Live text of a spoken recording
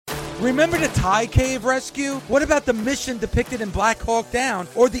Remember the Thai cave rescue? What about the mission depicted in Black Hawk Down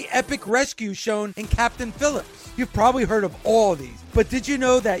or the epic rescue shown in Captain Phillips? You've probably heard of all of these, but did you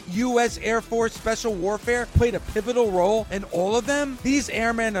know that U.S. Air Force Special Warfare played a pivotal role in all of them? These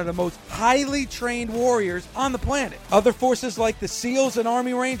airmen are the most highly trained warriors on the planet. Other forces like the SEALs and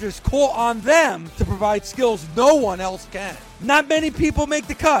Army Rangers call on them to provide skills no one else can. Not many people make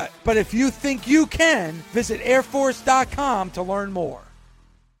the cut, but if you think you can, visit airforce.com to learn more.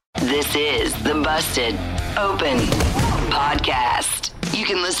 This is the Busted Open Podcast. You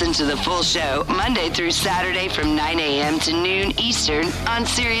can listen to the full show Monday through Saturday from 9 a.m. to noon Eastern on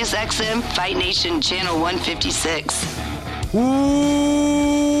SiriusXM Fight Nation Channel 156.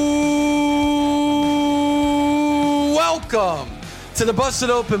 Welcome to the Busted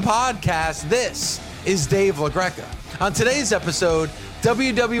Open Podcast. This is Dave LaGreca. On today's episode,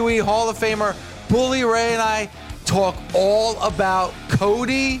 WWE Hall of Famer Bully Ray and I talk all about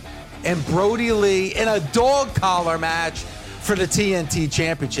Cody and Brody Lee in a dog collar match for the TNT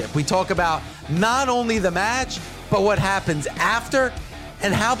Championship. We talk about not only the match, but what happens after,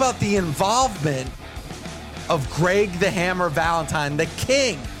 and how about the involvement of Greg the Hammer Valentine, the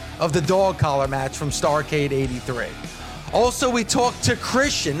king of the dog collar match from Starrcade 83. Also, we talk to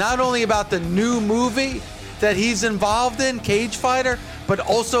Christian, not only about the new movie that he's involved in, Cage Fighter, but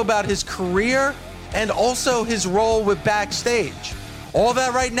also about his career and also his role with Backstage. All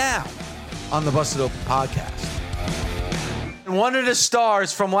that right now on the Busted Open Podcast. And one of the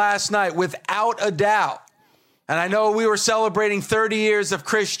stars from last night, without a doubt, and I know we were celebrating 30 years of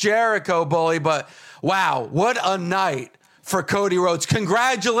Chris Jericho, Bully, but wow, what a night for Cody Rhodes.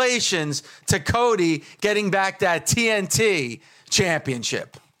 Congratulations to Cody getting back that TNT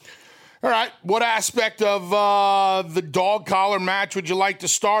Championship. All right, what aspect of the dog collar match would you like to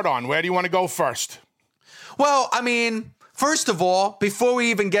start on? Where do you want to go first? Well, I mean, first of all, before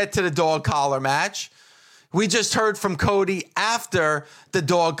we even get to the dog collar match, we just heard from Cody after the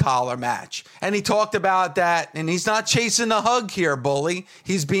dog collar match. And he talked about that, and he's not chasing the hug here, Bully.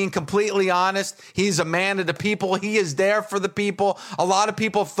 He's being completely honest. He's a man of the people. He is there for the people. A lot of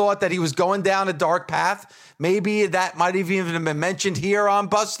people thought that he was going down a dark path. Maybe that might have even been mentioned here on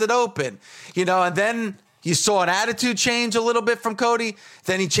Busted Open. You know, and then you saw an attitude change a little bit from Cody.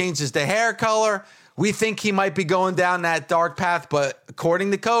 Then he changes the hair color. We think he might be going down that dark path, but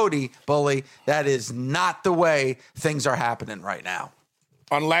according to Cody, Bully, that is not the way things are happening right now.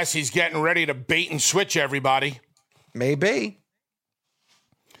 Unless he's getting ready to bait and switch everybody. Maybe.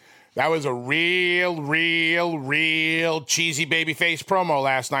 That was a real cheesy babyface promo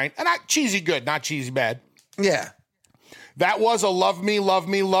last night. And not cheesy good, not cheesy bad. Yeah. That was a love me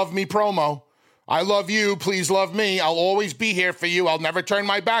promo. I love you. Please love me. I'll always be here for you. I'll never turn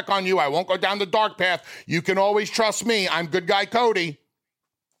my back on you. I won't go down the dark path. You can always trust me. I'm good guy Cody.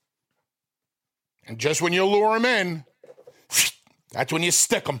 And just when you lure him in, that's when you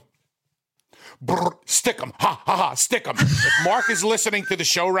stick him. Brr, stick him. Ha, ha, ha, stick him. If Mark is listening to the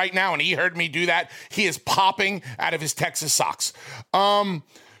show right now and he heard me do that, he is popping out of his Texas socks.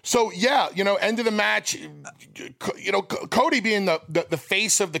 So, yeah, you know, end of the match, you know, Cody being the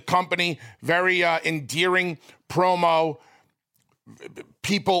face of the company, very endearing promo.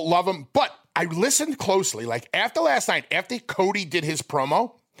 People love him. But I listened closely. Like, after last night, after Cody did his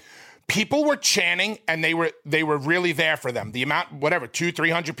promo, people were chanting, and they were really there for them. The amount, whatever,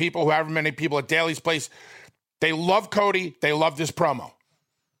 200-300 people, however many people at Daly's place, they love Cody. They loved his promo.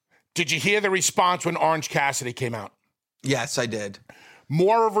 Did you hear the response when Orange Cassidy came out? Yes, I did.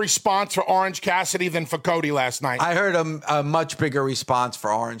 More of a response for Orange Cassidy than for Cody last night. I heard a much bigger response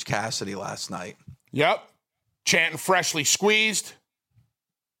for Orange Cassidy last night. Yep. Chanting freshly squeezed.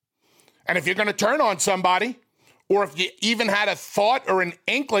 And if you're going to turn on somebody, or if you even had a thought or an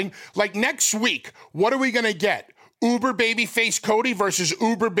inkling, like next week, what are we going to get? Uber babyface Cody versus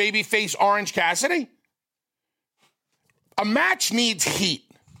Uber babyface Orange Cassidy? A match needs heat.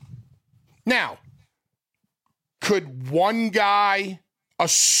 Now, could one guy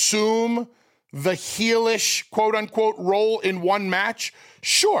assume the heelish, quote-unquote, role in one match?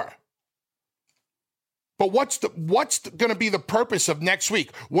 Sure. But what's going to be the purpose of next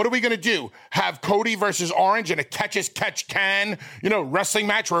week? What are we going to do? Have Cody versus Orange in a catch-as-catch-can, wrestling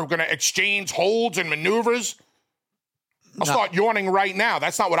match where we're going to exchange holds and maneuvers? I'll start yawning right now.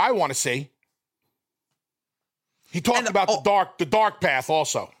 That's not what I want to see. He talked about the dark path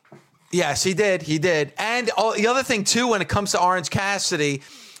also. Yes, he did. And the other thing, too, when it comes to Orange Cassidy,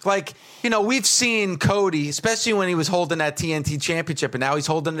 Like, we've seen Cody, especially when he was holding that TNT championship, and now he's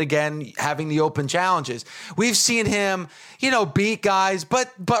holding it again, having the open challenges. We've seen him, beat guys,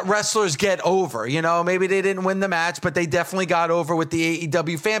 but wrestlers get over. Maybe they didn't win the match, but they definitely got over with the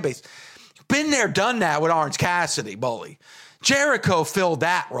AEW fan base. Been there, done that with Orange Cassidy, Bully. Jericho filled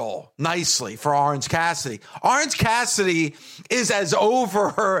that role nicely for Orange Cassidy. Orange Cassidy is as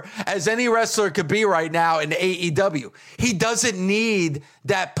over as any wrestler could be right now in AEW. He doesn't need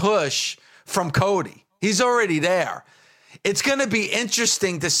that push from Cody. He's already there. It's going to be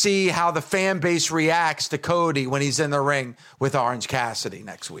interesting to see how the fan base reacts to Cody when he's in the ring with Orange Cassidy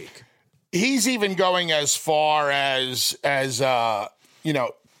next week. He's even going as far as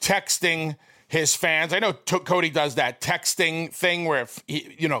texting his fans. I know Cody does that texting thing where if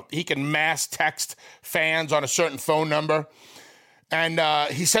he can mass text fans on a certain phone number. And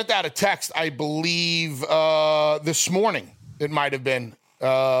he sent out a text, I believe, this morning. It might have been.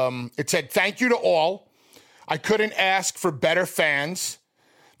 It said, "Thank you to all. I couldn't ask for better fans.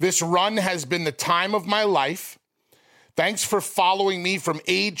 This run has been the time of my life. Thanks for following me from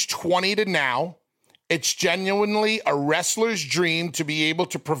age 20 to now. It's genuinely a wrestler's dream to be able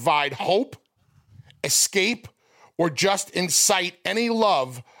to provide hope, escape, or just incite any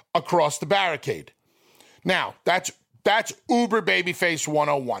love across the barricade." Now, that's Uber Babyface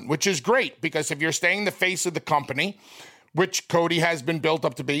 101, which is great because if you're staying the face of the company, which Cody has been built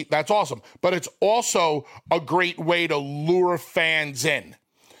up to be, that's awesome. But it's also a great way to lure fans in.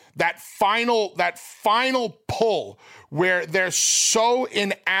 That final pull where they're so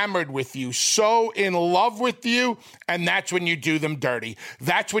enamored with you, so in love with you, and that's when you do them dirty.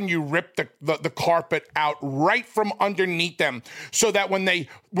 That's when you rip the carpet out right from underneath them, so that when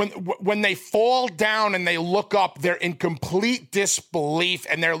they fall down and they look up, they're in complete disbelief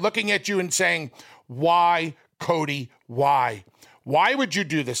and they're looking at you and saying, "Why, Cody? Why? Why would you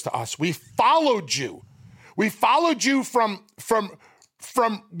do this to us? We followed you. We followed you from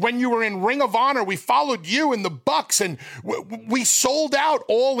when you were in Ring of Honor. We followed you in the Bucks, and we sold out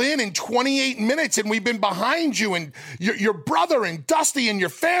All In 28 minutes, and we've been behind you and your brother and Dusty and your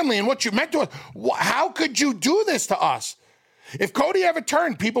family and what you meant to us. How could you do this to us?" If Cody ever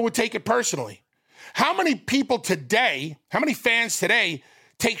turned, people would take it personally. How many fans today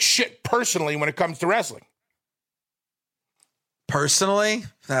take shit personally when it comes to wrestling? Personally?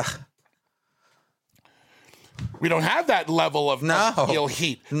 We don't have that level of heel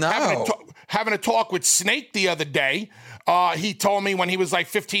heat. No. Having a talk with Snake the other day, he told me when he was like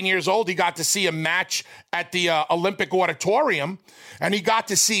 15 years old, he got to see a match at the Olympic Auditorium, and he got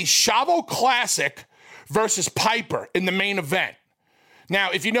to see Chavo Classic versus Piper in the main event. Now,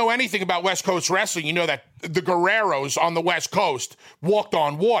 if you know anything about West Coast wrestling, you know that the Guerreros on the West Coast walked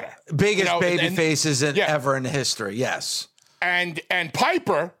on water. Biggest baby faces ever in history, yes. And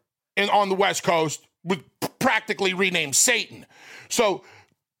Piper on the West Coast would practically rename Satan. So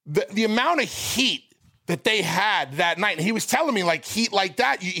the amount of heat that they had that night, and he was telling me like heat like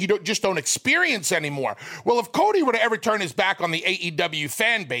that, you just don't experience anymore. Well, if Cody were to ever turn his back on the AEW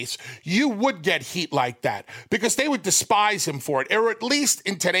fan base, you would get heat like that because they would despise him for it. Or at least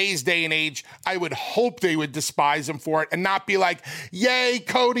in today's day and age, I would hope they would despise him for it and not be like, "Yay,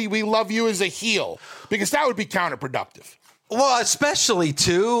 Cody, we love you as a heel," because that would be counterproductive. Well, especially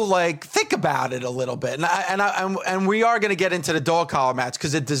too, like think about it a little bit, and we are going to get into the dog collar match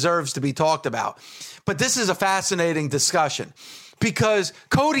because it deserves to be talked about. But this is a fascinating discussion because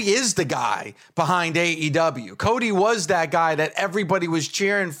Cody is the guy behind AEW. Cody was that guy that everybody was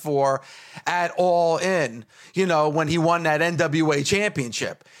cheering for at All In. When he won that NWA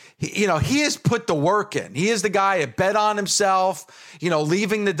championship. He has put the work in. He is the guy that bet on himself,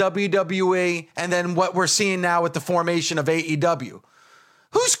 leaving the WWE, and then what we're seeing now with the formation of AEW.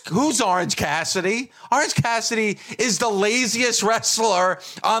 Who's Orange Cassidy? Orange Cassidy is the laziest wrestler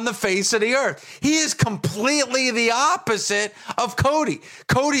on the face of the earth. He is completely the opposite of Cody.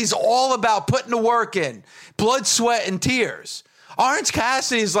 Cody's all about putting the work in, blood, sweat, and tears. Orange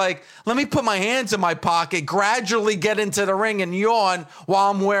Cassidy's like, let me put my hands in my pocket, gradually get into the ring and yawn while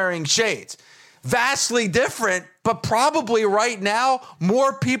I'm wearing shades. Vastly different, but probably right now,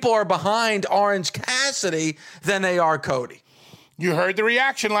 more people are behind Orange Cassidy than they are Cody. You heard the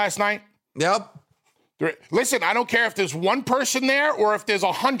reaction last night. Yep. Listen, I don't care if there's one person there or if there's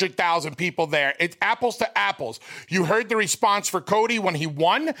 100,000 people there. It's apples to apples. You heard the response for Cody when he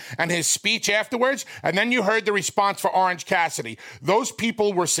won and his speech afterwards, and then you heard the response for Orange Cassidy. Those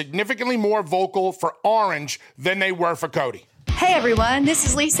people were significantly more vocal for Orange than they were for Cody. Hey everyone, this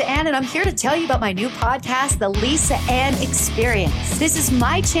is Lisa Ann, and I'm here to tell you about my new podcast, The Lisa Ann Experience. This is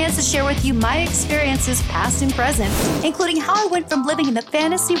my chance to share with you my experiences, past and present, including how I went from living in the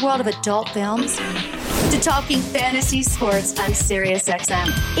fantasy world of adult films to talking fantasy sports on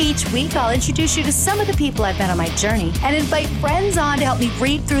SiriusXM. Each week, I'll introduce you to some of the people I've met on my journey and invite friends on to help me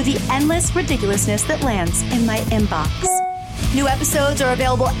read through the endless ridiculousness that lands in my inbox. New episodes are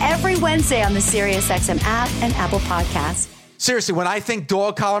available every Wednesday on the SiriusXM app and Apple Podcasts. Seriously, when I think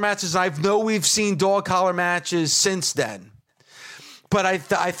dog collar matches, I know we've seen dog collar matches since then. But I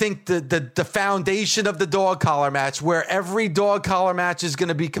think the foundation of the dog collar match, where every dog collar match is going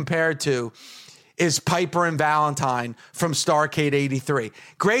to be compared to, is Piper and Valentine from Starrcade 83.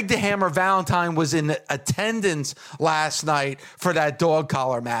 Greg the Hammer Valentine was in attendance last night for that dog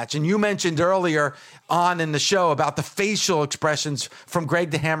collar match. And you mentioned earlier on in the show about the facial expressions from Greg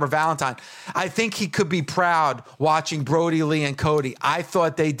the Hammer Valentine. I think he could be proud watching Brody Lee and Cody. I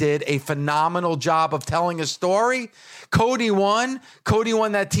thought they did a phenomenal job of telling a story. Cody won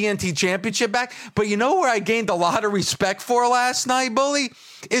that TNT championship back. But you know where I gained a lot of respect for last night, Bully?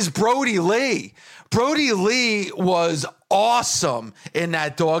 Is Brody Lee. Brody Lee was awesome in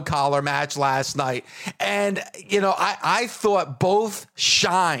that dog collar match last night. And, you know, I thought both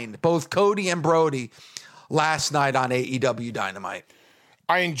shined, both Cody and Brody, last night on AEW Dynamite.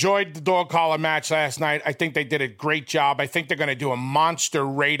 I enjoyed the dog collar match last night. I think they did a great job. I think they're going to do a monster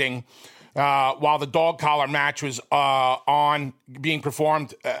rating. While the dog collar match was on being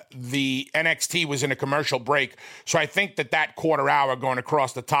performed, the NXT was in a commercial break. So I think that quarter hour going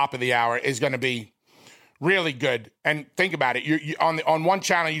across the top of the hour is going to be really good. And think about it. You on one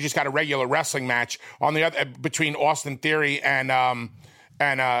channel, you just got a regular wrestling match. On the other, between Austin Theory and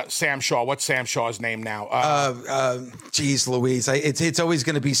Sam Shaw. What's Sam Shaw's name now? Geez Louise. It's always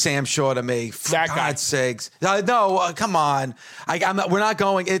going to be Sam Shaw to me. For that guy. God's sakes. No, come on. We're not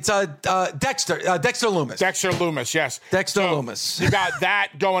going. It's Dexter Lumis. Dexter Lumis, yes. Dexter Lumis. You got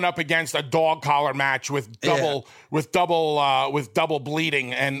that going up against a dog collar match with double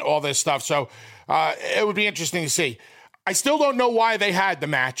bleeding and all this stuff. So it would be interesting to see. I still don't know why they had the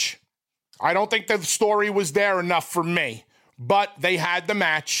match. I don't think the story was there enough for me. But they had the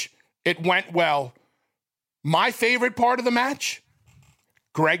match. It went well. My favorite part of the match,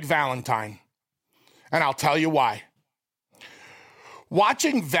 Greg Valentine. And I'll tell you why.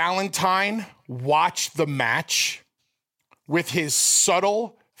 Watching Valentine watch the match with his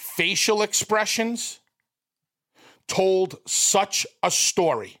subtle facial expressions told such a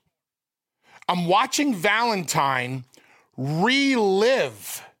story. I'm watching Valentine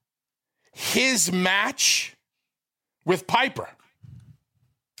relive his match with Piper.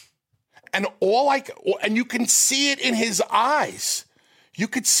 And you can see it in his eyes. You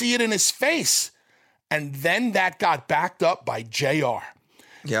could see it in his face. And then that got backed up by JR.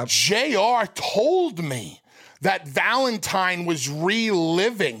 Yep. JR told me that Valentine was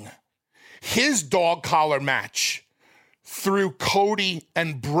reliving his dog collar match through Cody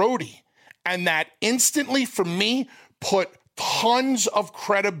and Brody. And that instantly, for me, put tons of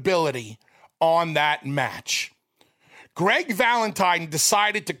credibility on that match. Greg Valentine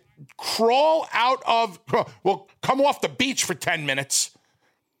decided to come off the beach for 10 minutes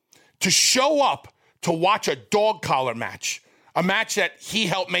to show up to watch a dog collar match, a match that he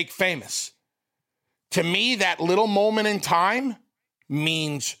helped make famous. To me, that little moment in time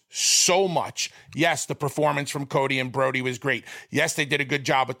means so much. Yes, the performance from Cody and Brody was great. Yes, they did a good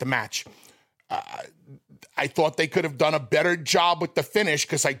job with the match. I thought they could have done a better job with the finish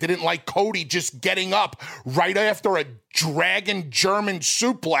because I didn't like Cody just getting up right after a dragon German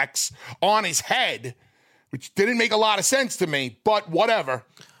suplex on his head, which didn't make a lot of sense to me, but whatever.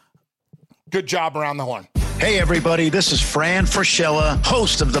 Good job around the horn. Hey, everybody, this is Fran Fraschilla,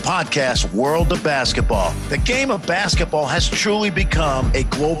 host of the podcast World of Basketball. The game of basketball has truly become a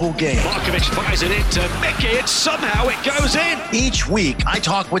global game. Markovic fires it into Mickey, and somehow it goes in. Each week, I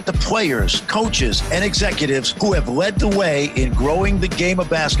talk with the players, coaches, and executives who have led the way in growing the game of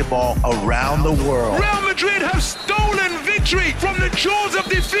basketball around the world. Real Madrid have stolen victory from the jaws of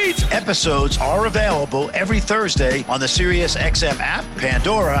defeat. Episodes are available every Thursday on the SiriusXM app,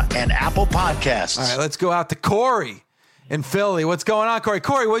 Pandora, and Apple Podcasts. All right, let's go out to Corey in Philly. What's going on, Corey?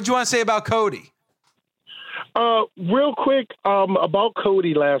 Corey, what did you want to say about Cody? Real quick, about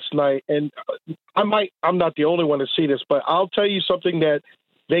Cody last night, and I'm not the only one to see this, but I'll tell you something that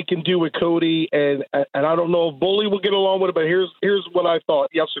they can do with Cody, and I don't know if Bully will get along with it, but here's what I thought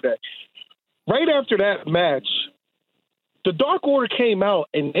yesterday. Right after that match, the Dark Order came out,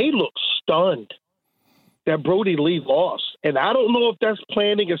 and they looked stunned that Brody Lee lost. And I don't know if that's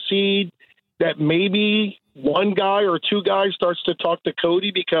planting a seed that maybe one guy or two guys starts to talk to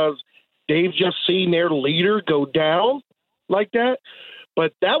Cody because they've just seen their leader go down like that.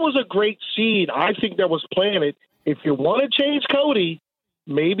 But that was a great seed, I think, that was planted. If you want to change Cody,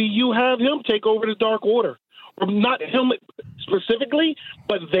 maybe you have him take over the Dark Order. Or not him specifically,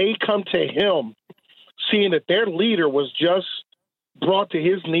 but they come to him, seeing that their leader was just brought to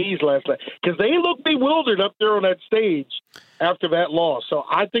his knees last night. Because they looked bewildered up there on that stage after that loss. So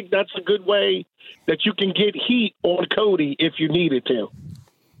I think that's a good way that you can get heat on Cody if you needed to.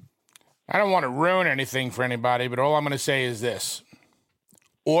 I don't want to ruin anything for anybody, but all I'm going to say is this.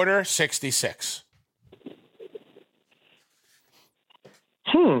 Order 66.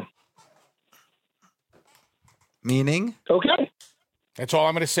 Meaning? Okay. That's all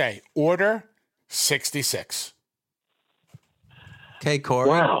I'm going to say. Order 66. Okay, Corey.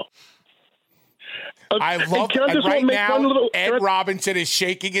 Wow. I love can I just right make now, one little, Ed Robinson is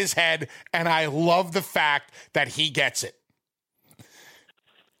shaking his head, and I love the fact that he gets it.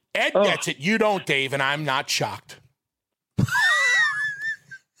 Ed gets it. You don't, Dave, and I'm not shocked.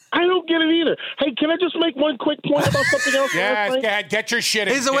 I don't get it either. Hey, can I just make one quick point about something else? Yeah, go ahead. Get your shit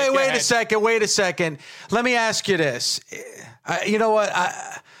in. Wait a second. Let me ask you this. You know what?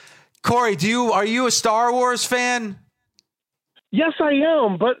 Corey, are you a Star Wars fan? Yes, I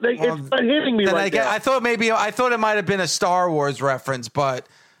am, but it's not hitting me right now. I thought it might have been a Star Wars reference, but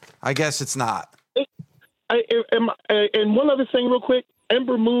I guess it's not. And one other thing real quick,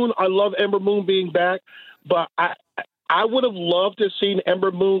 Ember Moon, I love Ember Moon being back, but I would have loved to have seen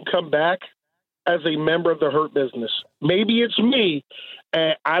Ember Moon come back as a member of the Hurt Business. Maybe it's me.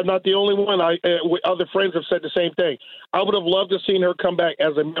 I'm not the only one. Other friends have said the same thing. I would have loved to have seen her come back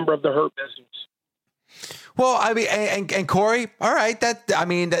as a member of the Hurt Business. Well, I mean, and Corey, all right,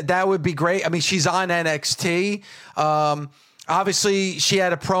 that would be great. I mean, she's on NXT. Obviously, she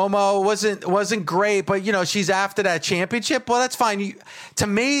had a promo. wasn't great, but she's after that championship. Well, that's fine. To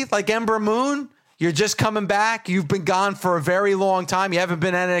me, like Ember Moon, you're just coming back. You've been gone for a very long time. You haven't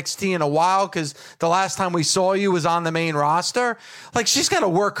been NXT in a while because the last time we saw you was on the main roster. Like, she's got to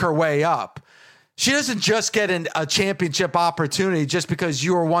work her way up. She doesn't just get a championship opportunity just because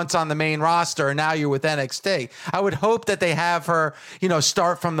you were once on the main roster and now you're with NXT. I would hope that they have her,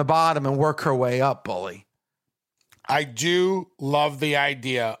 start from the bottom and work her way up, Bully. I do love the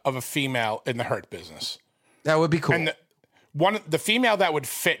idea of a female in the Hurt Business. That would be cool. And the female that would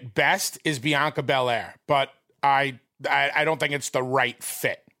fit best is Bianca Belair, but I don't think it's the right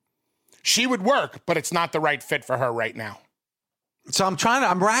fit. She would work, but it's not the right fit for her right now. So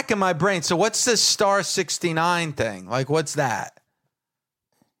I'm racking my brain. So what's this Star 69 thing? Like, what's that?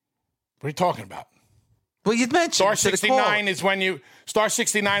 What are you talking about? Well, you'd mentioned Star 69 is when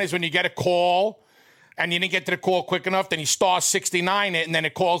you get a call and you didn't get to the call quick enough, then you star 69 it, and then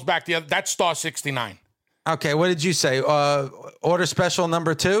it calls back the other. That's Star 69. Okay, what did you say? Order special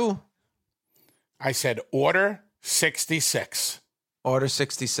number 2? I said order 66. Order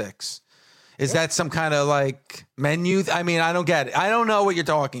 66. Is that some kind of like menu? I mean, I don't get it. I don't know what you're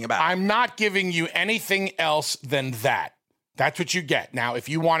talking about. I'm not giving you anything else than that. That's what you get. Now, if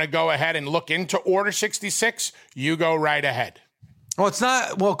you want to go ahead and look into Order 66, you go right ahead. Well, it's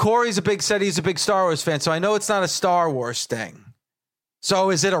not. Well, Corey's said he's a big Star Wars fan, so I know it's not a Star Wars thing.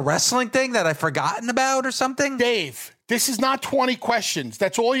 So is it a wrestling thing that I've forgotten about or something? Dave, this is not 20 questions.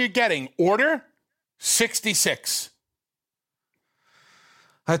 That's all you're getting. Order 66.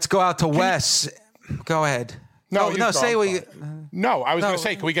 Let's go out to Wes. Go ahead. No, say what you. No, I was going to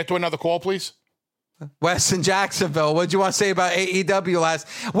say, can we get to another call, please? Wes in Jacksonville. What did you want to say about AEW last?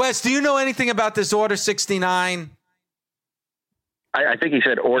 Wes, do you know anything about this Order 69? I think he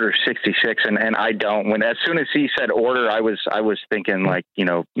said Order 66, and I don't. As soon as he said order, I was thinking like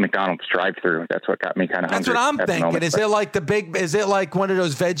McDonald's drive-through. That's what got me kind of. That's what I'm thinking. Is it like Is it like one of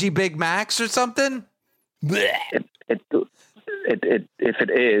those veggie Big Macs or something? If it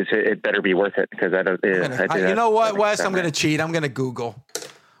is, it better be worth it because I don't. You know what, Wes? I'm going to cheat. I'm going to Google.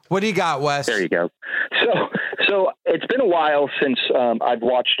 What do you got, Wes? There you go. So it's been a while since I've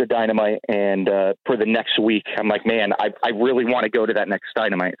watched a Dynamite, and for the next week, I'm like, man, I really want to go to that next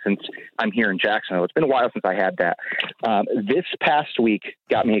Dynamite since I'm here in Jacksonville. It's been a while since I had that. This past week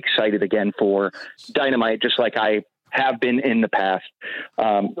got me excited again for Dynamite, just like I have been in the past.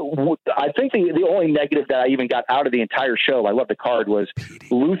 I think the only negative that I even got out of the entire show, I love the card, was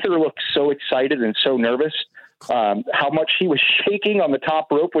Luther looked so excited and so nervous. How much he was shaking on the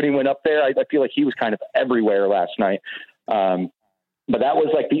top rope when he went up there. I feel like he was kind of everywhere last night. But that was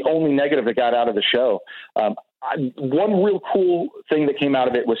like the only negative that got out of the show. One real cool thing that came out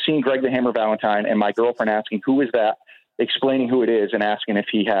of it was seeing Greg the Hammer Valentine and my girlfriend asking, who is that, explaining who it is and asking if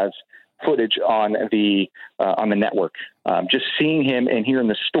he has footage on the network. Just seeing him and hearing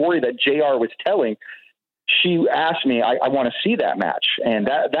the story that JR was telling, she asked me, I want to see that match. And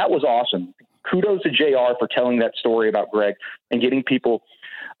that was awesome. Kudos to JR for telling that story about Greg and getting people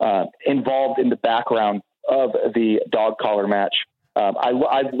involved in the background of the dog collar match. I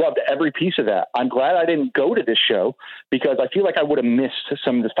loved every piece of that. I'm glad I didn't go to this show because I feel like I would have missed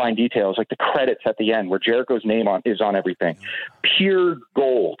some of the fine details, like the credits at the end where Jericho's name is on everything. Pure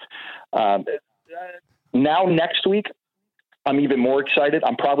gold. Now next week, I'm even more excited.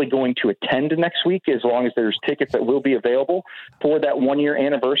 I'm probably going to attend next week as long as there's tickets that will be available for that 1-year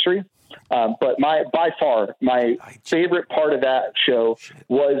anniversary. But by far, my favorite part of that show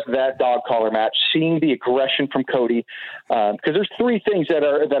was that dog collar match, seeing the aggression from Cody. Because there's 3 things that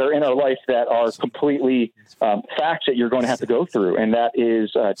are in our life that are completely facts that you're going to have to go through. And that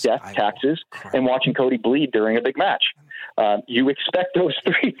is death, taxes, and watching Cody bleed during a big match. You expect those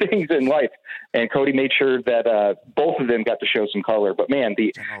 3 things in life. And Cody made sure that both of them got to show some color. But, man,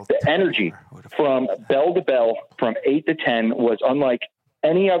 the energy from bell to bell, from 8 to 10, was unlike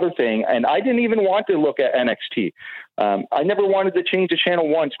any other thing. And I didn't even want to look at NXT. I never wanted to change the channel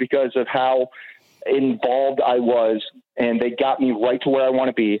once because of how involved I was. And they got me right to where I want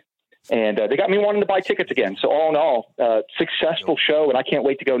to be. And they got me wanting to buy tickets again. So all in all, successful show. And I can't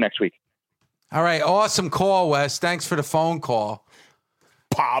wait to go next week. All right. Awesome call, Wes. Thanks for the phone call.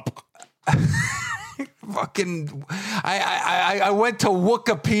 Pop. Fucking, I went to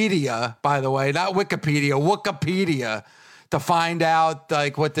Wikipedia, by the way, not Wikipedia, Wikipedia, to find out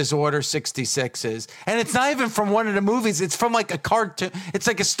like what this Order 66 is. And it's not even from one of the movies. It's from like a cartoon. It's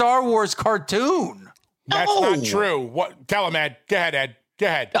like a Star Wars cartoon. That's not true. What? Tell him, Ed. Go ahead, Ed. Go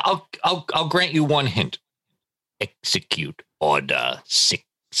ahead. I'll grant you one hint. Execute Order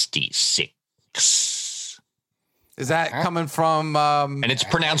 66. Is that coming from? And it's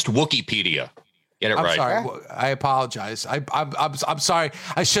pronounced Wikipedia. Get it right. I'm sorry. I apologize. I'm sorry.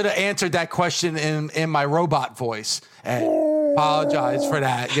 I should have answered that question in my robot voice. Apologize for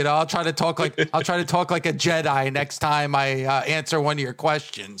that. You know, I'll try to talk like a Jedi next time I answer one of your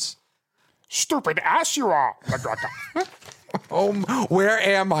questions. Stupid ass you are. Where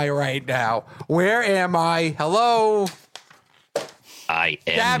am I right now? Where am I? Hello? I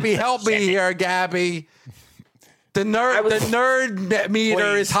am. Gabby, help me here, Gabby. The nerd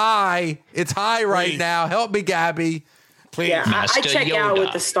meter is high. It's high right now. Help me, Gabby. Please. Yeah, I check out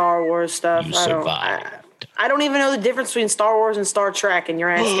with the Star Wars stuff. I don't even know the difference between Star Wars and Star Trek, and you're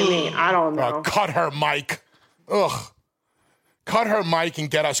asking me. I don't know. Cut her mic. Ugh. Cut her mic and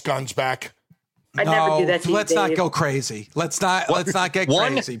get us guns back. I'd never do that to you, let's not go crazy. Let's not get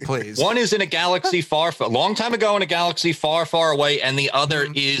crazy, please. One is in a galaxy a long time ago in a galaxy far, far away, and the other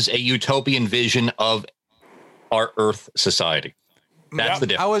is a utopian vision of our Earth society. That's the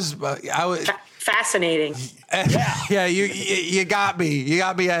difference. I was fascinating. Yeah, you got me. You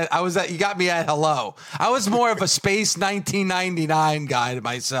got me at hello. I was more of a space 1999 guy to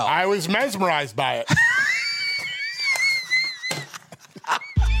myself. I was mesmerized by it.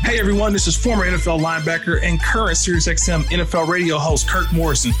 Hey everyone, this is former NFL linebacker and current SiriusXM NFL radio host Kirk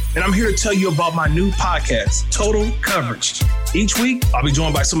Morrison, and I'm here to tell you about my new podcast, Total Coverage. Each week, I'll be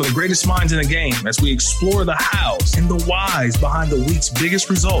joined by some of the greatest minds in the game as we explore the hows and the whys behind the week's biggest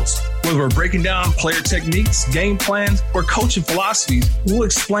results. Whether we're breaking down player techniques, game plans, or coaching philosophies, we'll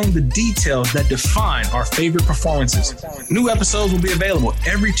explain the details that define our favorite performances. New episodes will be available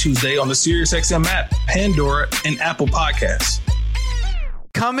every Tuesday on the SiriusXM app, Pandora, and Apple Podcasts.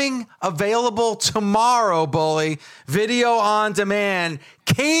 Coming available tomorrow, Bully. Video on demand.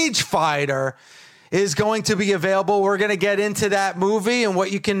 Cage Fighter is going to be available. We're going to get into that movie and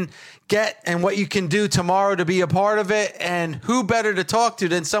what you can get and what you can do tomorrow to be a part of it. And who better to talk to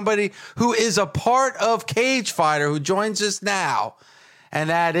than somebody who is a part of Cage Fighter, who joins us now. And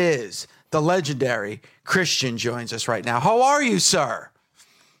that is the legendary Christian joins us right now. How are you, sir?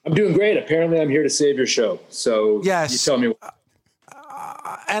 I'm doing great. Apparently I'm here to save your show. So yes. You tell me.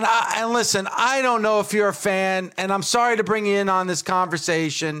 And listen, I don't know if you're a fan, and I'm sorry to bring you in on this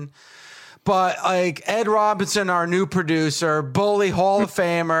conversation, but like Ed Robinson, our new producer, Bully Hall of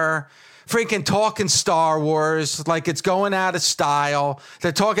Famer, freaking talking Star Wars like it's going out of style.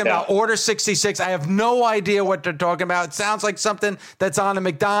 They're talking about Order 66. I have no idea what they're talking about. It sounds like something that's on a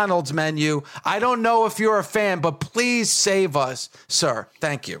McDonald's menu. I don't know if you're a fan, but please save us, sir.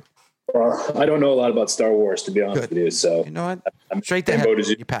 Thank you. I don't know a lot about Star Wars, to be honest with you. So you know what? I'm straight to head.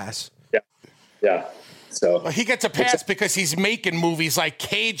 You pass. Yeah. So he gets a pass because he's making movies like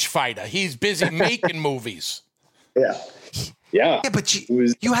Cage Fighter. He's busy making movies. Yeah. But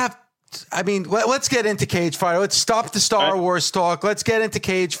you have I mean, let's get into Cage Fighter. Let's stop the Star Wars talk. Let's get into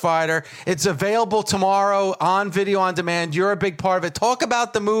Cage Fighter. It's available tomorrow on video on demand. You're a big part of it. Talk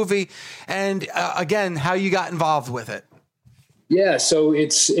about the movie and, again, how you got involved with it. Yeah, so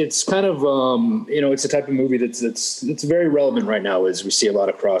it's kind of it's a type of movie that's very relevant right now, as we see a lot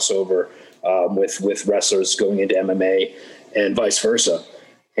of crossover with wrestlers going into MMA and vice versa.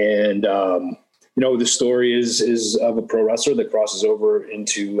 And the story is of a pro wrestler that crosses over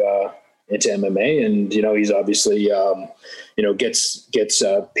into MMA, and he's obviously gets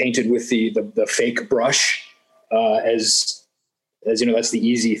painted with the fake brush as that's the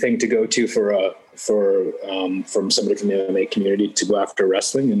easy thing to go to from somebody from the MMA community to go after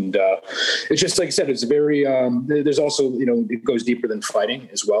wrestling. And it's just like I said, it's very there's also it goes deeper than fighting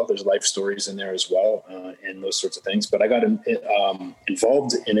as well. There's life stories in there as well, and those sorts of things. But I got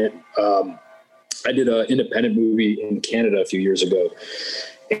involved in it. I did an independent movie in Canada a few years ago,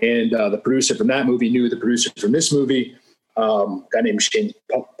 and the producer from that movie knew the producer from this movie, a guy named Shane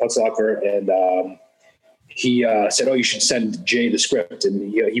Putzlacher, and he said, "Oh, you should send Jay the script."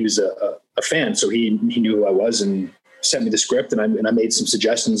 And he was a fan, so he knew who I was and sent me the script, and I made some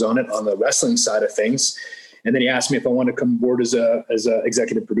suggestions on it on the wrestling side of things. And then he asked me if I wanted to come aboard as a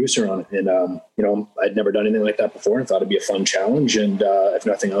executive producer on it. And I'd never done anything like that before, and thought it'd be a fun challenge. And if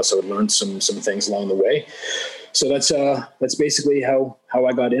nothing else, I would learn some things along the way. So that's basically how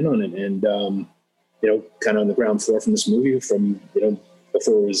I got in on it, and kind of on the ground floor from this movie from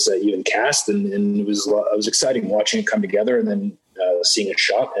before it was even cast, and it was exciting watching it come together, and then seeing it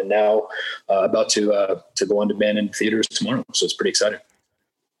shot, and now about to go on demand in theaters tomorrow. So it's pretty exciting.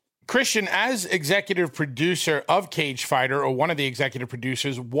 Christian, as executive producer of Cage Fighter, or one of the executive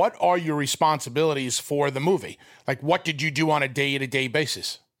producers, what are your responsibilities for the movie? Like, what did you do on a day-to-day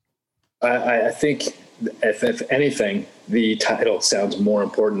basis? I think, if anything, the title sounds more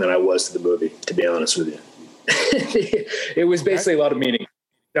important than I was to the movie, to be honest with you. It was basically a lot of meetings.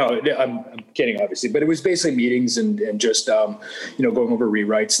 No, I'm kidding, obviously, but it was basically meetings and just, going over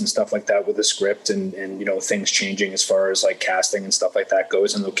rewrites and stuff like that with the script and things changing as far as like casting and stuff like that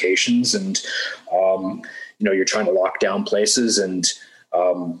goes, and locations. And, you're trying to lock down places, and,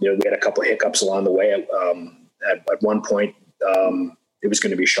 we had a couple of hiccups along the way. At one point, it was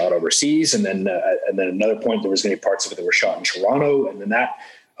going to be shot overseas. And then another point, there was going to be parts of it that were shot in Toronto. And then that,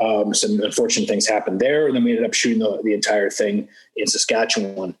 some unfortunate things happened there. And then we ended up shooting the entire thing in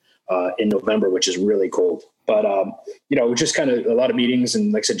Saskatchewan in November, which is really cold. But, just kind of a lot of meetings,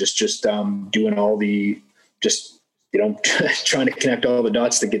 and like I said, just doing all the, trying to connect all the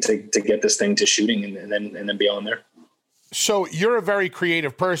dots to get this thing to shooting and then beyond there. So you're a very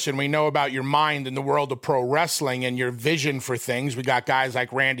creative person. We know about your mind in the world of pro wrestling and your vision for things. We got guys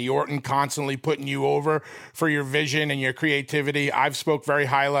like Randy Orton constantly putting you over for your vision and your creativity. I've spoke very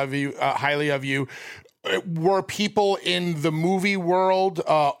highly of you. Were people in the movie world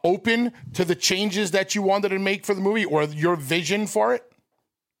open to the changes that you wanted to make for the movie, or your vision for it?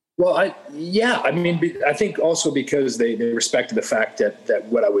 Well, I think also because they respected the fact that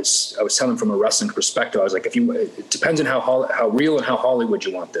what I was telling from a wrestling perspective, I was like, it depends on how real and how Hollywood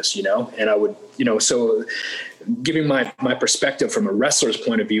you want this, and I would, so giving my perspective from a wrestler's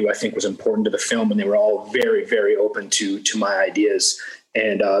point of view, I think was important to the film, and they were all very, very open to my ideas,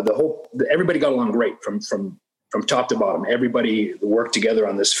 and everybody got along great from top to bottom. Everybody worked together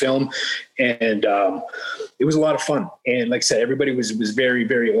on this film, and it was a lot of fun. And like I said, everybody was very,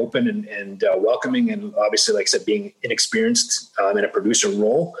 very open and welcoming. And obviously, like I said, being inexperienced in a producer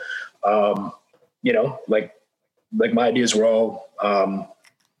role, like my ideas were all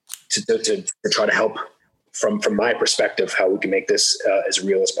to try to help from my perspective how we can make this as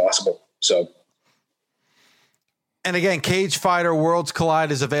real as possible. So. And again, Cage Fighter Worlds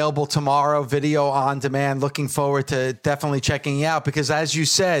Collide is available tomorrow, video on demand. Looking forward to definitely checking it out, because as you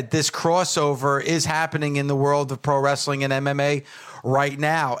said, this crossover is happening in the world of pro wrestling and MMA right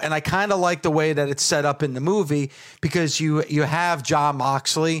now. And I kind of like the way that it's set up in the movie, because you have Jon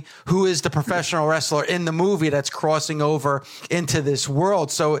Moxley, who is the professional wrestler in the movie that's crossing over into this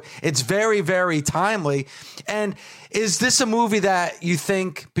world. So it's very, very timely. And is this a movie that you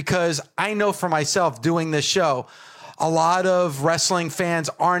think, because I know for myself doing this show, a lot of wrestling fans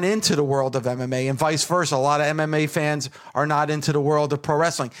aren't into the world of MMA, and vice versa. A lot of MMA fans are not into the world of pro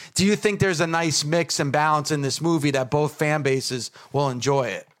wrestling. Do you think there's a nice mix and balance in this movie that both fan bases will enjoy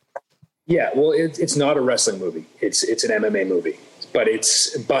it? Yeah, well, it's not a wrestling movie. It's an MMA movie.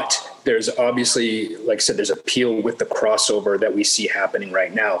 But there's obviously, like I said, there's appeal with the crossover that we see happening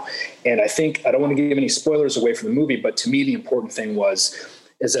right now. And I think, I don't want to give any spoilers away from the movie, but to me, the important thing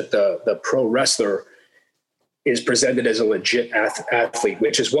is that the pro wrestler is presented as a legit athlete,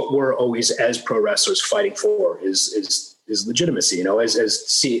 which is what we're always as pro wrestlers fighting for is legitimacy,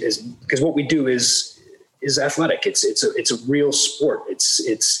 because what we do is athletic. It's a real sport.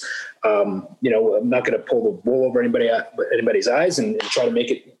 It's I'm not going to pull the wool over anybody's eyes and try to make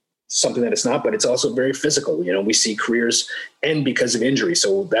it something that it's not, but it's also very physical. We see careers end because of injury.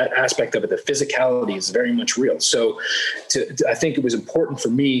 So that aspect of it, the physicality is very much real. So I think it was important for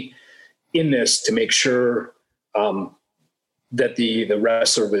me in this to make sure that the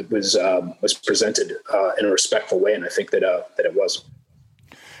wrestler was presented in a respectful way. And I think that it was.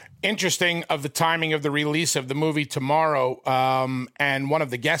 Interesting of the timing of the release of the movie tomorrow. And one of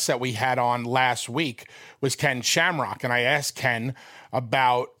the guests that we had on last week was Ken Shamrock. And I asked Ken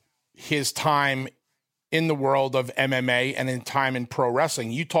about his time in the world of MMA and in time in pro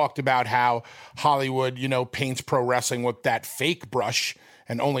wrestling. You talked about how Hollywood, paints pro wrestling with that fake brush,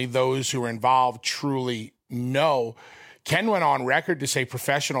 and only those who are involved truly know. Ken went on record to say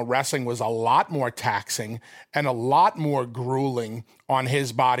professional wrestling was a lot more taxing and a lot more grueling on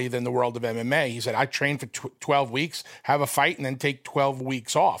his body than the world of MMA. He said, I trained for 12 weeks, have a fight, and then take 12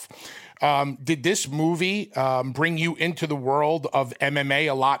 weeks off. Did this movie bring you into the world of MMA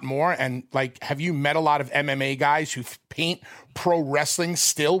a lot more? And have you met a lot of MMA guys who paint pro wrestling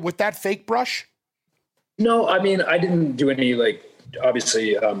still with that fake brush? No, I mean, I didn't do any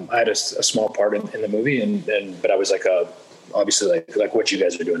obviously, I had a small part in the movie, but I was obviously like what you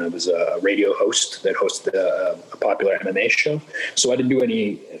guys are doing. I was a radio host that hosted a popular MMA show, so I didn't do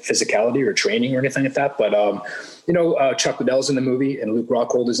any physicality or training or anything like that. But Chuck Liddell's in the movie, and Luke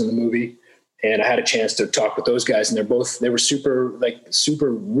Rockhold is in the movie, and I had a chance to talk with those guys, and they were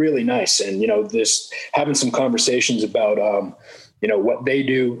super really nice, and just having some conversations about what they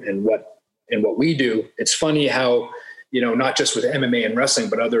do and what we do. It's funny how not just with MMA and wrestling,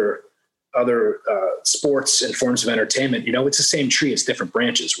 but other sports and forms of entertainment, it's the same tree, it's different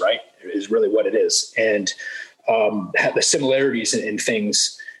branches, right? Is really what it is. And the similarities in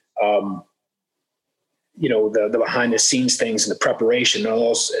things, the behind the scenes things and the preparation and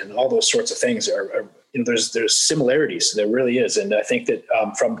all those sorts of things are there's similarities. There really is. And I think that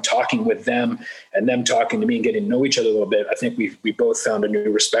from talking with them and them talking to me and getting to know each other a little bit, I think we both found a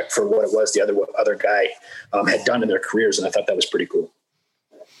new respect for what it was the other guy had done in their careers. And I thought that was pretty cool.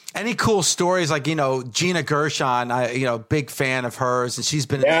 Any cool stories Gina Gershon, big fan of hers, and she's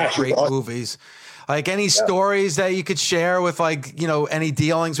been in great movies. Any stories that you could share with any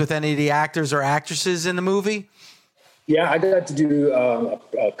dealings with any of the actors or actresses in the movie? Yeah, I got to do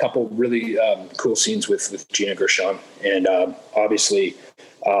a couple really cool scenes with Gina Gershon, and obviously,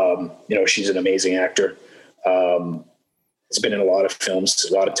 she's an amazing actor. Has been in a lot of films,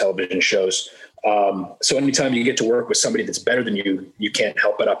 a lot of television shows. So anytime you get to work with somebody that's better than you, you can't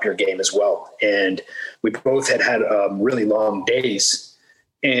help but up your game as well. And we both had really long days,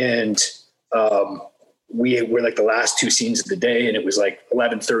 and we were the last two scenes of the day, and it was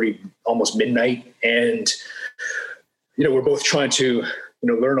 11:30, almost midnight, and we're both trying to,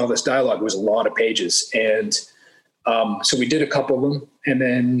 learn all this dialogue. It was a lot of pages. And so we did a couple of them, and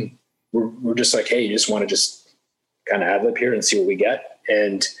then we're just hey, you just want to just kind of ad-lib here and see what we get.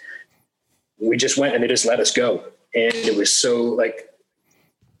 And we just went, and they just let us go. And it was so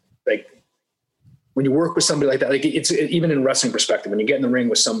when you work with somebody like that, it's even in wrestling perspective, when you get in the ring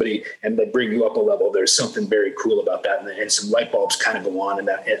with somebody and they bring you up a level, there's something very cool about that. And some light bulbs kind of go on in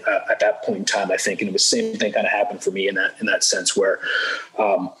that, at that point in time, I think. And it was the same thing kind of happened for me in that sense, where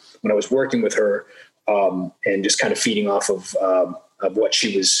when I was working with her and just kind of feeding off of what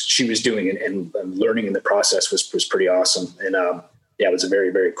she was doing and learning in the process was pretty awesome. And it was a very,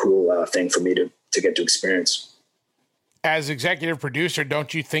 very cool thing for me to get to experience. As executive producer,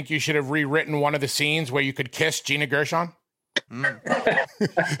 don't you think you should have rewritten one of the scenes where you could kiss Gina Gershon? That's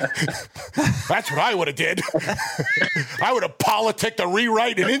what I would have did. I would have politicked a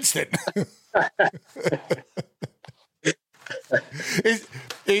rewrite in an instant.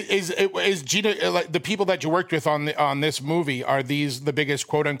 Is Gina, the people that you worked with on this movie, are these the biggest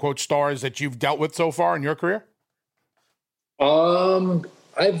quote unquote stars that you've dealt with so far in your career?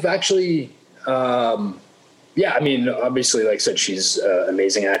 I've actually, yeah, I mean, obviously, like I said, she's an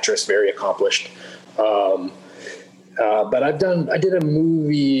amazing actress, very accomplished. But I did a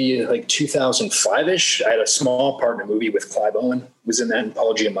movie 2005-ish. I had a small part in a movie with Clive Owen, was in that, and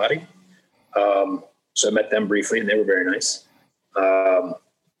Paul Giamatti. So I met them briefly, and they were very nice.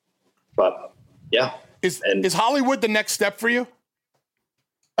 But yeah. Is Hollywood the next step for you?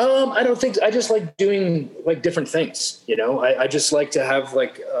 I don't think, I just like doing different things, I just like to have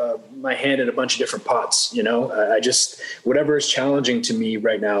my hand in a bunch of different pots, I just, whatever is challenging to me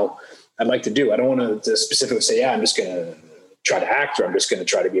right now, I'd like to do. I don't want to specifically say, I'm just going to try to act, or I'm just going to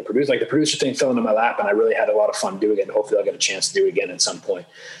try to be a producer. Like the producer thing fell into my lap, and I really had a lot of fun doing it. And hopefully I'll get a chance to do it again at some point.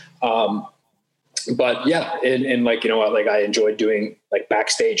 But yeah, and like, like I enjoyed doing like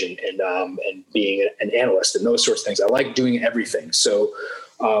backstage and being an analyst and those sorts of things. I like doing everything. So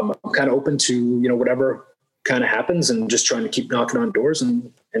I'm kind of open to, whatever kind of happens, and just trying to keep knocking on doors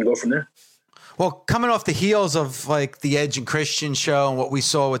and go from there. Well, coming off the heels of like the Edge and Christian show and what we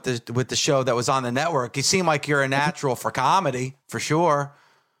saw with the show that was on the network, you seem like you're a natural for comedy for sure.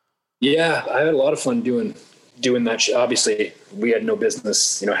 Yeah, I had a lot of fun doing that. Obviously we had no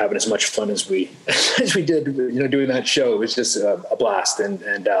business, having as much fun as we did, doing that show. It was just a blast.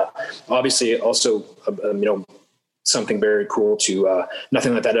 And obviously also, something very cool to,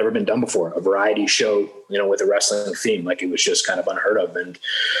 nothing like that had ever been done before, a variety show, with a wrestling theme. Like it was just kind of unheard of. And,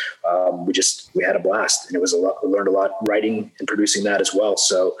 we had a blast, and it was we learned a lot writing and producing that as well.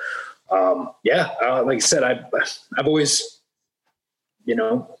 So, like I said, I've always,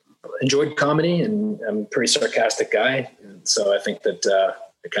 enjoyed comedy, and I'm a pretty sarcastic guy. And so I think that,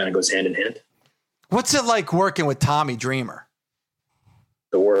 it kind of goes hand in hand. What's it like working with Tommy Dreamer?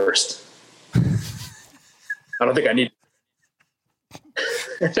 The worst. I don't think I need.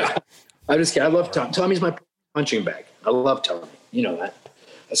 I'm just kidding. I love Tommy. Tommy's my punching bag. I love Tommy. You know that.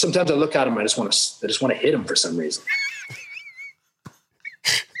 Sometimes I look at him, I just want to hit him for some reason.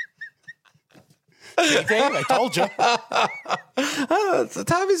 See, Dave, I told you.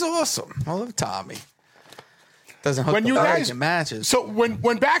 Tommy's awesome. I love Tommy. Doesn't hook when you guys in matches. So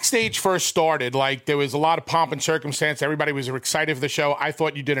when Backstage first started, like there was a lot of pomp and circumstance. Everybody was excited for the show. I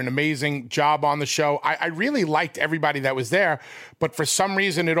thought you did an amazing job on the show. I really liked everybody that was there, but for some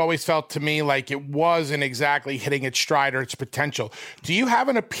reason it always felt to me like it wasn't exactly hitting its stride or its potential. Do you have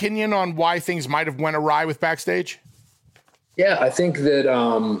an opinion on why things might have went awry with Backstage? Yeah, I think that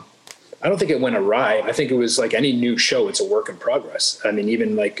I don't think it went awry. I think it was like any new show, it's a work in progress. I mean,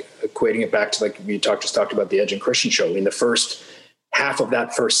 even like equating it back to like we just talked about the Edge and Christian show. I mean, the first half of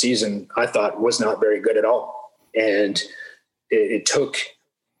that first season, I thought was not very good at all. And it took,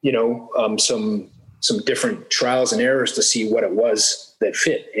 some different trials and errors to see what it was that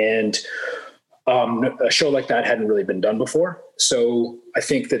fit. And a show like that hadn't really been done before. So I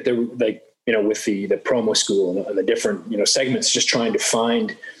think that there, like, with the promo school and the different, segments, just trying to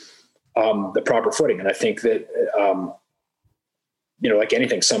find the proper footing. And I think that, like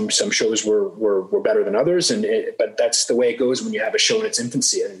anything, some shows were better than others. But that's the way it goes when you have a show in its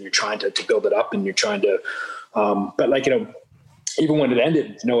infancy and you're trying to build it up, and you're trying to, but like, even when it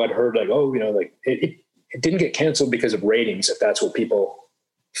ended, I'd heard like, it didn't get canceled because of ratings, if that's what people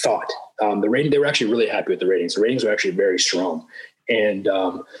thought. The rating, they were actually really happy with the ratings. The ratings were actually very strong. And,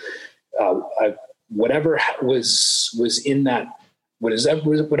 whatever was in that,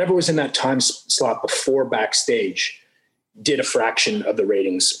 whatever was in that time slot before Backstage did a fraction of the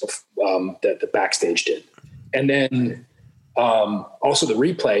ratings that the Backstage did. And then also the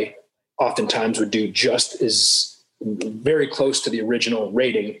replay oftentimes would do just as very close to the original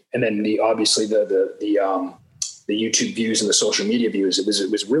rating. And then obviously the YouTube views and the social media views, it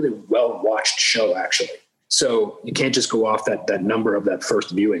was really well watched show actually. So you can't just go off that number of that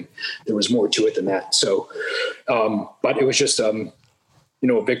first viewing. There was more to it than that. So, but it was just, a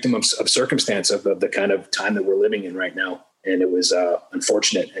victim of circumstance of the kind of time that we're living in right now. And it was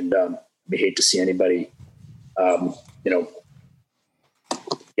unfortunate. And we hate to see anybody,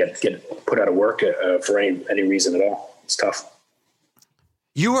 get put out of work for any reason at all. It's tough.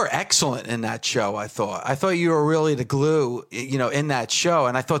 You were excellent in that show, I thought. I thought you were really the glue, in that show.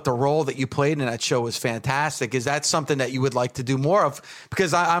 And I thought the role that you played in that show was fantastic. Is that something that you would like to do more of?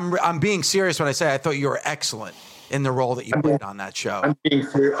 Because I'm being serious when I say I thought you were excellent in the role that you played on that show.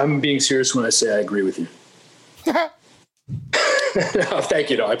 I'm being serious when I say I agree with you. No, thank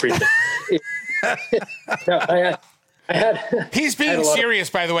you. No, I appreciate it. He's being serious,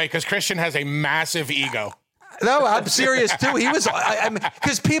 by the way, because Christian has a massive ego. No, I'm serious too. He was,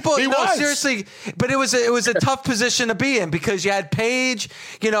 because people, seriously, but it was a tough position to be in because you had Paige,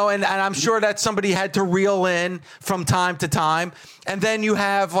 and I'm sure that somebody had to reel in from time to time. And then you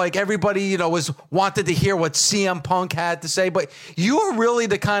have like everybody, wanted to hear what CM Punk had to say, but you were really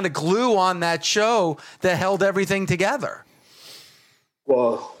the kind of glue on that show that held everything together.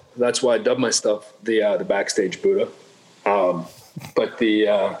 Well, that's why I dubbed my stuff the Backstage Buddha. But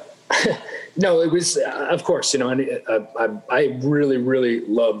no, it was, of course, I really, really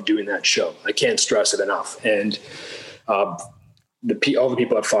loved doing that show. I can't stress it enough. And all the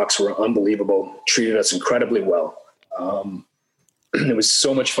people at Fox were unbelievable, treated us incredibly well. It was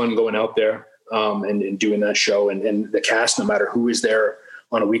so much fun going out there and doing that show. And the cast, no matter who was there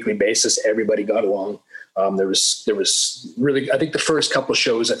on a weekly basis. Everybody got along. There was really, I think the first couple of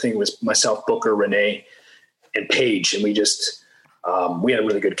shows, I think it was myself, Booker, Renee, and Paige. And we just, we had a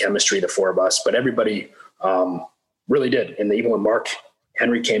really good chemistry, the four of us, but everybody really did. And even when Mark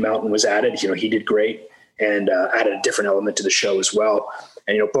Henry came out and was added, he did great and added a different element to the show as well.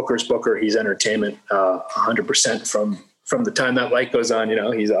 And, Booker's Booker, he's entertainment 100% from the time that light goes on,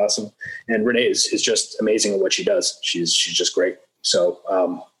 he's awesome. And Renee is just amazing at what she does. She's just great. So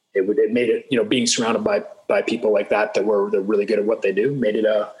it made it, being surrounded by people like that they're really good at what they do, made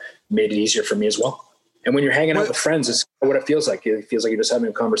it easier for me as well. And when you're hanging out with friends, it's what it feels like. It feels like you're just having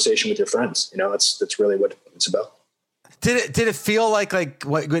a conversation with your friends. That's really what it's about. Did it feel like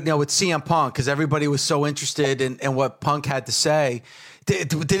what, with CM Punk, because everybody was so interested in what Punk had to say?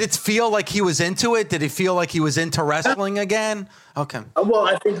 Did it feel like he was into it? Did it feel like he was into wrestling again? Okay. Well,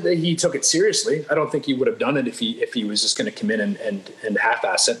 I think that he took it seriously. I don't think he would have done it if he was just going to come in and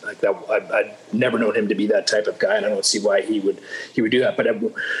half-ass it like that. I've never known him to be that type of guy, and I don't see why he would do that. But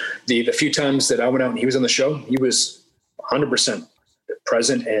the few times that I went out and he was on the show, he was 100%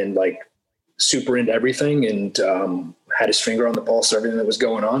 present and super into everything, and had his finger on the pulse of everything that was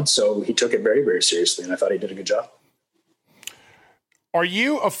going on. So he took it very, very seriously, and I thought he did a good job. Are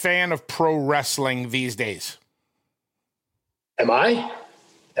you a fan of pro wrestling these days? Am I?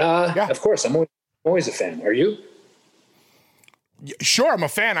 Yeah. Of course. I'm always a fan. Are you? Sure, I'm a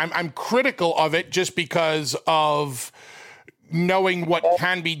fan. I'm critical of it just because of knowing what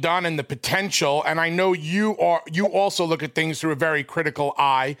can be done and the potential. And I know you also look at things through a very critical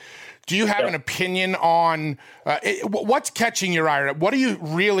eye. Do you have an opinion on what's catching your eye? What are you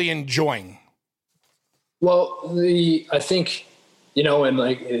really enjoying? Well, I think,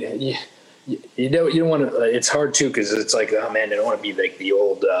 and you don't want to, it's hard too, because it's like, oh man, I don't want to be like the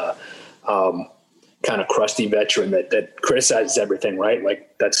old kind of crusty veteran that criticizes everything, right?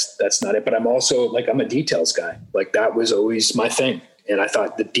 Like that's not it. But I'm also I'm a details guy. Like that was always my thing. And I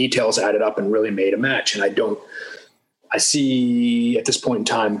thought the details added up and really made a match. And I see at this point in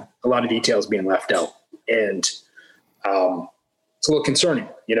time, a lot of details being left out. And it's a little concerning,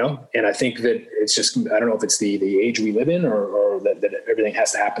 and I think that it's just, I don't know if it's the age we live in or that everything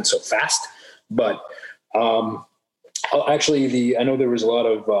has to happen so fast, but actually I know there was a lot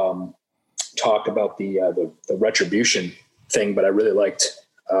of talk about the retribution thing, but I really liked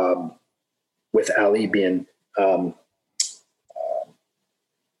with Ali being put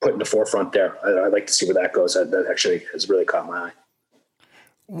in the forefront there. I'd like to see where that goes. That actually has really caught my eye.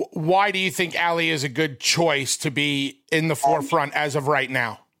 Why do you think Ali is a good choice to be in the forefront as of right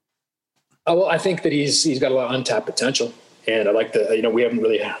now? Well, I think that he's got a lot of untapped potential, and I like we haven't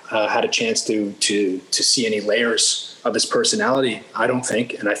really had a chance to see any layers of his personality, I don't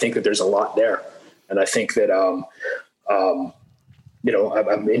think, and I think that there's a lot there, and I think that I'm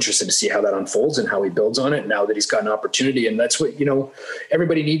interested to see how that unfolds and how he builds on it now that he's got an opportunity. And that's what,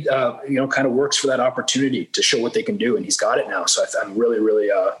 everybody need, kind of works for that opportunity to show what they can do. And he's got it now. So I'm really, really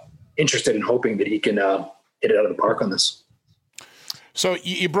interested in hoping that he can hit it out of the park on this. So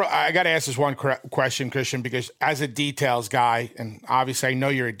I got to ask this one question, Christian, because as a details guy, and obviously I know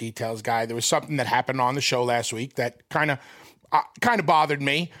you're a details guy, there was something that happened on the show last week that kind of bothered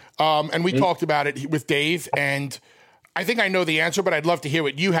me. And we talked about it with Dave, and I think I know the answer, but I'd love to hear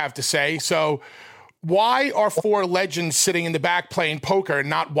what you have to say. So why are four legends sitting in the back playing poker and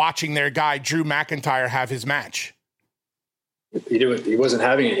not watching their guy, Drew McIntyre, have his match? He wasn't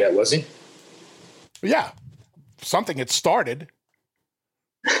having it yet, was he? Yeah. Something had started.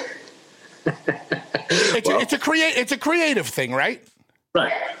 It's a creative thing, right?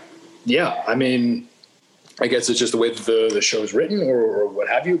 Right. Yeah. I mean, I guess it's just the way that the show's written or what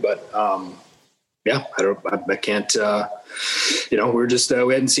have you, but yeah, I can't, we're just,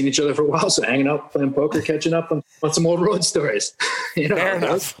 we hadn't seen each other for a while. So hanging out, playing poker, catching up on some old road stories. Fair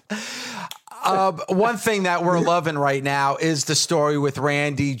enough. One thing that we're loving right now is the story with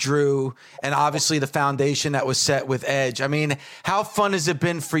Randy, Drew, and obviously the foundation that was set with Edge. I mean, how fun has it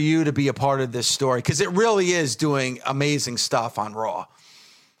been for you to be a part of this story? Because it really is doing amazing stuff on Raw.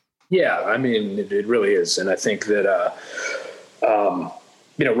 Yeah, I mean, it really is. And I think that,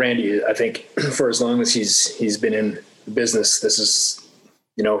 Randy, I think for as long as he's been in the business, this is,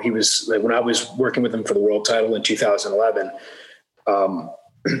 he was like, when I was working with him for the world title in 2011,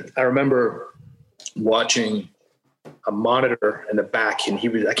 I remember watching a monitor in the back, and I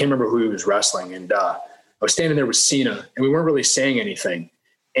can't remember who he was wrestling. And I was standing there with Cena, and we weren't really saying anything.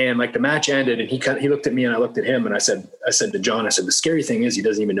 And like the match ended, and he looked at me and I looked at him, and I said to John, the scary thing is he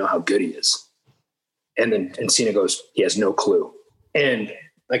doesn't even know how good he is. And Cena goes, he has no clue. And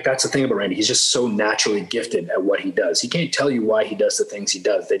like, that's the thing about Randy. He's just so naturally gifted at what he does. He can't tell you why he does the things he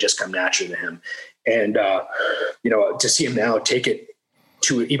does. They just come naturally to him. And, to see him now take it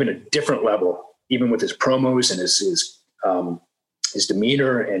to even a different level, even with his promos and his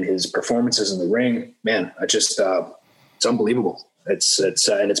demeanor and his performances in the ring, man, it's unbelievable. It's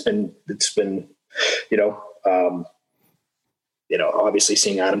been, obviously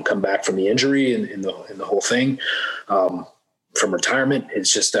seeing Adam come back from the injury and the whole thing, from retirement,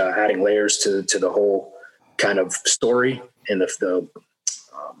 it's just adding layers to the whole kind of story and the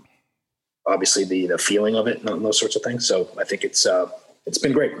obviously the feeling of it and those sorts of things. So I think it's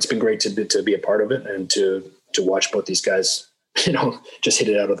been great. It's been great to be a part of it and to watch both these guys, just hit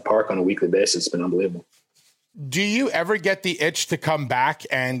it out of the park on a weekly basis. It's been unbelievable. Do you ever get the itch to come back?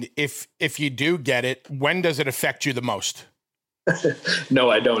 And if you do get it, when does it affect you the most? No,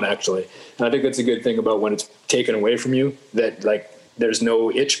 I don't actually. And I think that's a good thing about when it's taken away from you, that like there's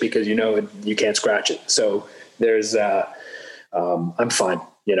no itch because you can't scratch it. So there's I'm fine.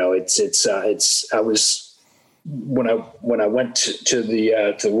 I was when I went to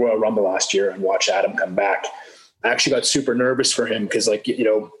the Royal Rumble last year and watched Adam come back, I actually got super nervous for him because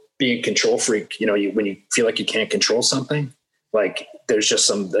being a control freak, when you feel like you can't control something, like there's just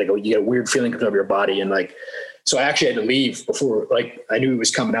you get a weird feeling coming over your body. And so I actually had to leave before, I knew he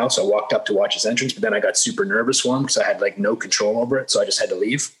was coming out. So I walked up to watch his entrance, but then I got super nervous for him because I had no control over it. So I just had to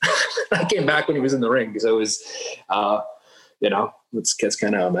leave. I came back when he was in the ring because I was, that's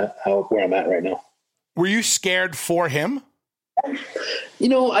kind of where I'm at right now. Were you scared for him? I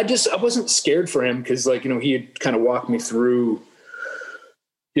wasn't scared for him because he had kind of walked me through,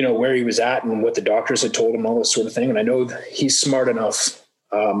 where he was at and what the doctors had told him, all this sort of thing. And I know that he's smart enough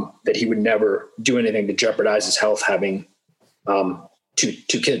that he would never do anything to jeopardize his health having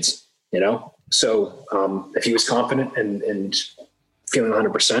two kids, So if he was confident and feeling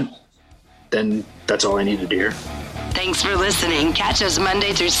 100%, then that's all I needed to hear. Thanks for listening. Catch us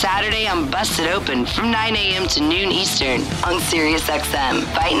Monday through Saturday on Busted Open from 9 a.m. to noon Eastern on Sirius XM,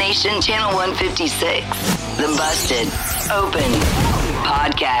 Fight Nation Channel 156. The Busted Open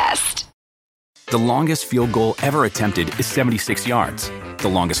Podcast. The longest field goal ever attempted is 76 yards. The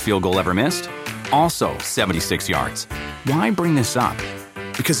longest field goal ever missed? Also 76 yards. Why bring this up?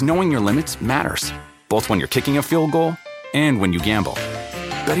 Because knowing your limits matters, both when you're kicking a field goal and when you gamble.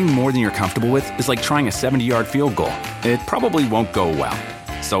 Betting more than you're comfortable with is like trying a 70-yard field goal. It probably won't go well.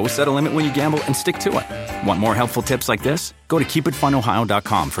 So set a limit when you gamble and stick to it. Want more helpful tips like this? Go to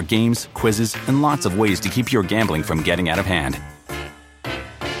keepitfunohio.com for games, quizzes, and lots of ways to keep your gambling from getting out of hand.